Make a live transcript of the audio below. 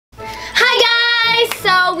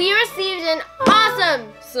so we received an awesome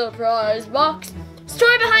surprise box.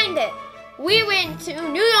 Story behind it. We went to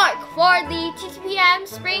New York for the TTPM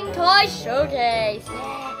Spring Toy Showcase.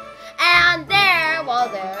 And there,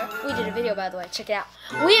 we did a video by the way, check it out.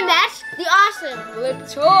 We met the awesome Lip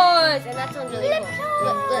Toys, and that sounds really cool.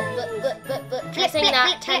 Try saying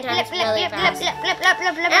that 10 times really fast.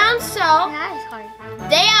 And so,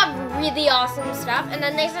 they have really awesome stuff, and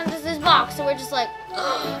then they sent us this box, so we're just like,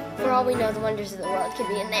 for all we know, the wonders of the world could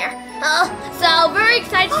be in there. So, very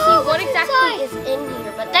excited to see what exactly is in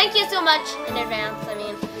here, but thank you so much in advance. I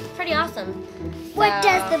mean, it's pretty awesome. What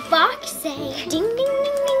does the box say? Ding, ding, ding,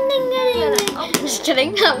 ding, ding, ding, ding. Oh, just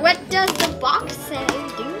kidding. What does the box say? Ding,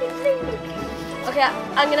 ding, ding, ding. Okay,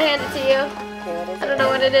 I'm gonna hand it to you. I don't know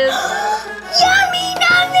what it is. Yummy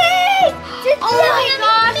Nummies! Oh my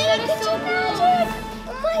gosh, that is so cool.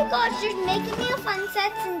 Oh my gosh, there's making meal fun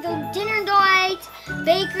sets and the dinner delights,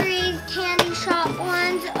 bakeries, candy shop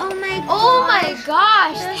ones. Oh my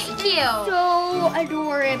gosh, thank you. So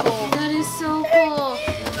adorable. That is so cool.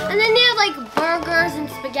 And then they have like burgers and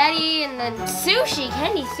spaghetti and then sushi,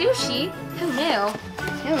 candy sushi. Who knew?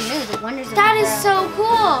 Who knew the wonders of That the is world. so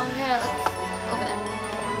cool. Here, let's open it.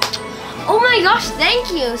 Oh my gosh,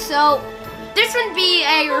 thank you. So this would be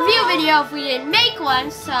a review video if we didn't make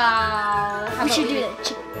one. So We should do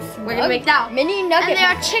it. We're gonna make that mini nugget. And they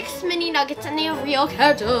are Chicks mini nuggets and they have real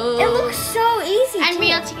ketchup. It looks so easy. And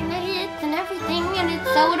real chicken nuggets and everything, and it's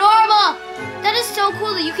so adorable. That is so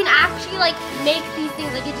cool that you can actually like make these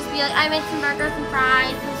things. Like it just be like, I made some burgers and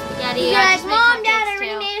fries and spaghetti. You're I like, just made Mom, Dad, I cupcakes,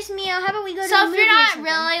 already too." made us a meal. How about we go to So the if you're movie or not something?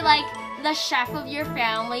 really like the chef of your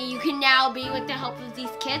family, you can now be with the help of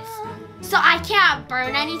these kits. So I can't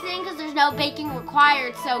burn anything because there's no baking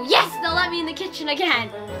required. So yes, they'll let me in the kitchen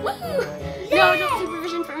again. Woo! No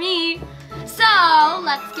supervision for me. So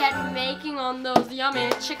let's get making on those yummy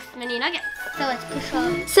Chicks mini nuggets. So let's push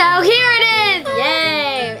on. So here it is!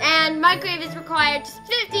 Yay! And microwave is required, just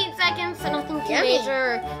 15 seconds, so nothing too Yummy.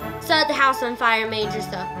 major. Set the house on fire, major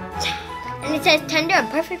stuff. And it says tender and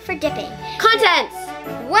perfect for dipping. Contents!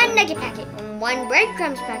 1 nugget packet, 1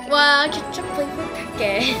 breadcrumbs packet, 1 ketchup flavored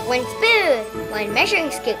packet, 1 spoon, 1 measuring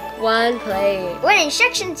scoop, 1 plate, 1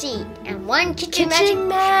 instruction sheet, and 1 kitchen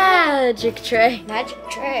magic tray. magic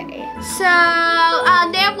tray. So,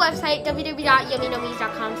 they have a website,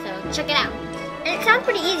 www.yummynummies.com, so check it out. And it sounds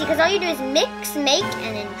pretty easy because all you do is mix, make,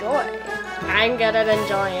 and enjoy. I'm good at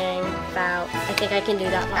enjoying, so I think I can do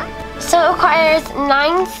that one. So it requires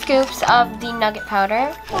 9 scoops of the nugget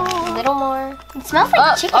powder. A little more. It smells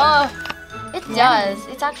like chicken. It does.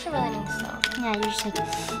 It's actually really nice though. Yeah, you're just like,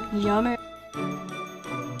 yummy.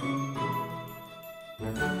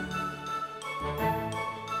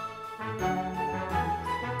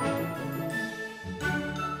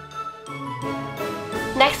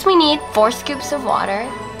 Next we need 4 scoops of water.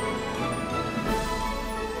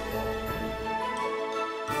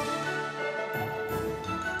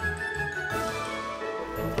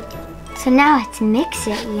 So now let's mix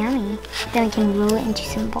it, yummy. Then we can roll it into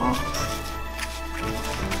some balls.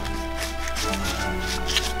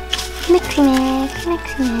 Mix, mix,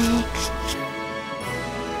 mix, mix.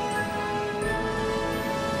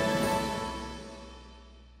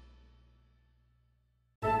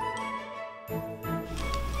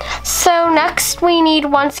 So next we need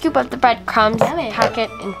 1 scoop of the breadcrumbs. Yummy. Pack it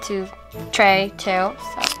into tray too.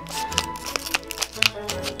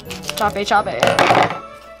 So chop it.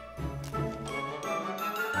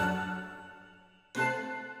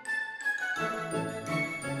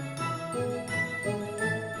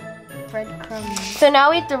 Breadcrumbs. So now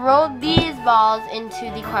we have to roll these balls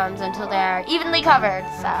into the crumbs until they're evenly covered.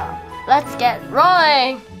 So let's get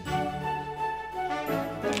rolling.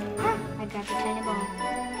 I got the tiny ball.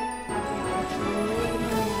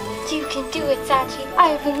 You can do it, Sachi.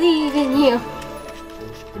 I believe in you.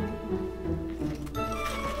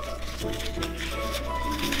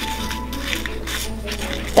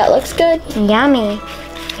 That looks good. Yummy.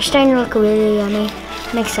 They're starting to look really yummy.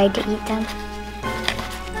 I'm excited to eat them.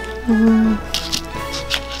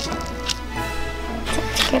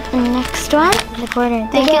 Let's get the next one. The quarter. I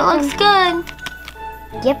think it looks good.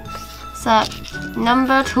 Yep. So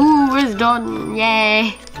number 2 is done.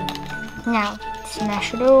 Yay. Now,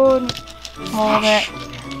 smash it on. Mold it.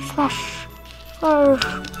 Smash. Oh.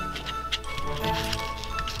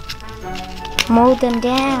 Mold them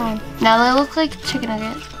down. Now they look like chicken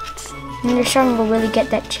nuggets. And they're starting to really get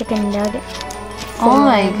that chicken nugget. Oh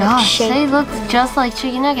my form, gosh, shape. they look just like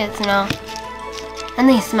chicken nuggets now. And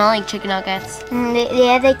they smell like chicken nuggets. And they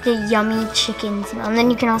have like the yummy chicken smell. And then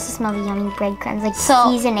you can also smell the yummy breadcrumbs, like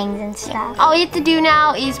seasonings and stuff. All you have to do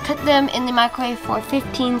now is put them in the microwave for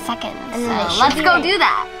 15 seconds. And then so let's go do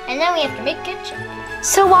that. And then we have to make ketchup.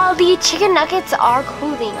 So while the chicken nuggets are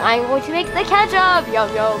cooling, I'm going to make the ketchup. Yum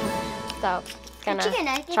yum. So it's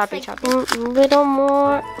gonna choppy. A little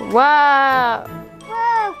more. Wow.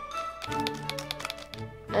 Whoa.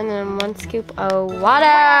 And then 1 scoop of water.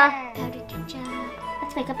 Powdered ketchup.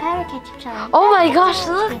 Let's make a powdered ketchup challenge. Oh my gosh,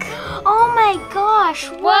 look. Oh my gosh.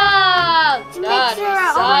 Wow. That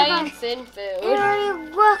is science in food. It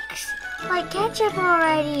already looks like ketchup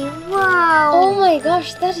already. Whoa. Oh my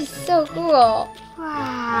gosh, that is so cool.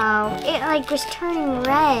 Wow. It like was turning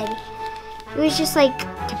red. It was just like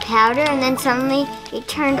the powder, and then suddenly it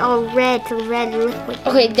turned all red to red liquid.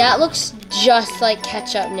 Okay, that looks just like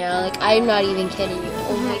ketchup now. Like, I'm not even kidding you.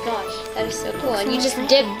 Oh my gosh, that is so cool. And you just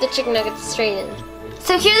dip the chicken nuggets straight in.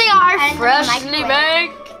 So here they are, freshly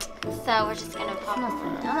baked. So we're just gonna pop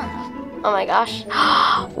them. Oh my gosh.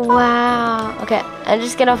 Wow. Okay, I'm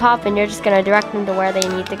just gonna pop, and you're just gonna direct them to where they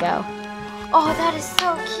need to go. Oh, that is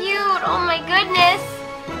so cute. Oh my goodness.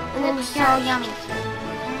 And then So yummy.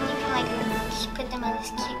 And then you can like just put them on this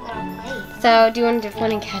cute little plate. So, do you want to dip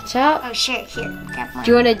one in ketchup? Oh, sure. Here, grab one.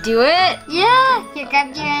 Do you want to do it? Yeah. Here,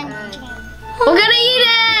 grab your end. We're gonna eat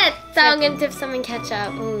it. So I'm gonna dip some in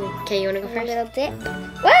ketchup. Ooh. Okay, you wanna go A first? little dip.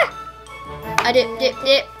 What? I dip.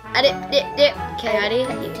 I dip. Okay, ready?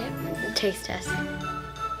 Taste test.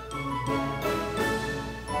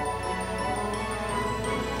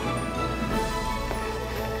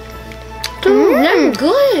 That's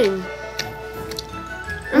good.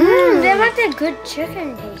 They have like a good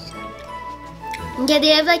chicken taste. Yeah, they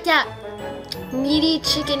have like that meaty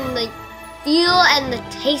chicken like feel and the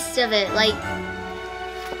taste of it. Like,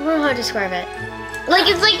 I don't know how to describe it. Like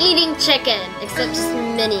it's like eating chicken, except just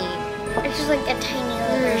mini. It's just like a tiny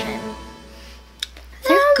little version.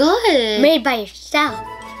 They're good. Made by yourself.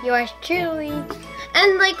 Yours truly.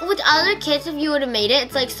 And like with other kits, if you would have made it,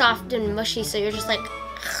 it's like soft and mushy, so you're just like,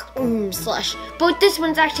 slush. But this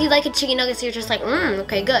one's actually like a chicken nugget, so you're just like,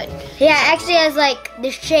 okay, good. Yeah, it actually has like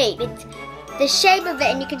the shape. It's the shape of it,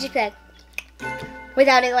 and you can just be like,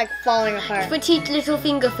 without it like falling apart. Petite little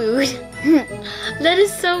finger food. That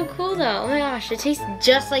is so cool though. Oh my gosh, it tastes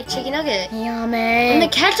just like chicken nugget. Yummy. And the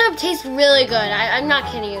ketchup tastes really good. I'm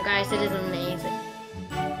not kidding you guys, it is amazing.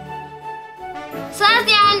 So that's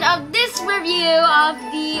the end of this review of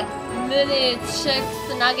the mini chicks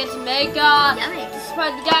nuggets maker. Yummy. This is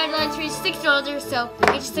part of the guidelines for age 6 and older, so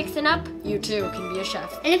age 6 and up, you too can be a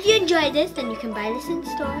chef. And if you enjoyed this, then you can buy this in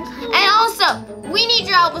stores. And also, we need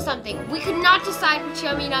your help with something. We could not decide which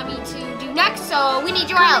Yummy Nummy to do next, so we need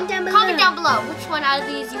your help. Comment down below which one out of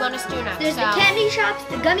these you want us to do next. There's the candy shops,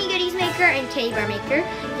 the gummy goodies maker, and candy bar maker.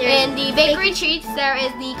 In the bakery treats, there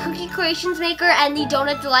is the cookie creations maker and the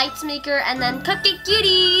donut delights maker, and then cupcake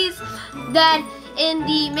cuties. Then in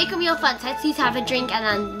the make a meal fun sets, these have a drink and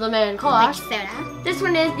then lemon and cola. soda. This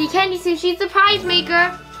one is the candy sushi surprise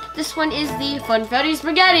maker. This one is the funfetti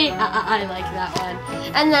spaghetti. I like that one.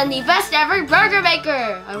 And then the best ever burger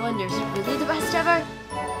maker. I wonder, is it really the best ever?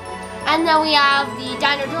 And then we have the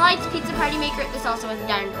Diner Delights Pizza Party Maker. This also has a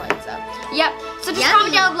Diner Delights, so yep. So just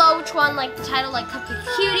comment down below which one, like the title, like Cupcake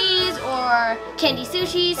Cuties or Candy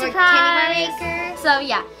Sushi Surprise. Or Candy Bar Maker. So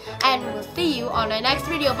yeah, and we'll see you on our next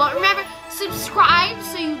video. But remember, subscribe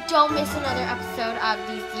so you don't miss another episode of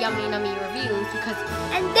these Yummy Nummy reviews. Because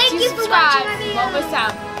And thank if you for watching our you video. won't miss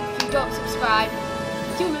out. If you don't subscribe,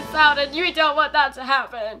 you miss out, and you don't want that to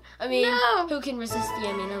happen. I mean, who can resist the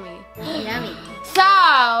Yummy Nummy? Yummy.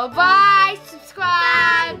 So, bye,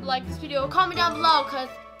 subscribe, like this video, comment down below, because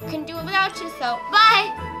I couldn't do it without you, so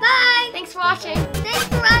bye. Bye. Thanks for watching. Thanks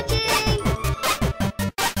for watching.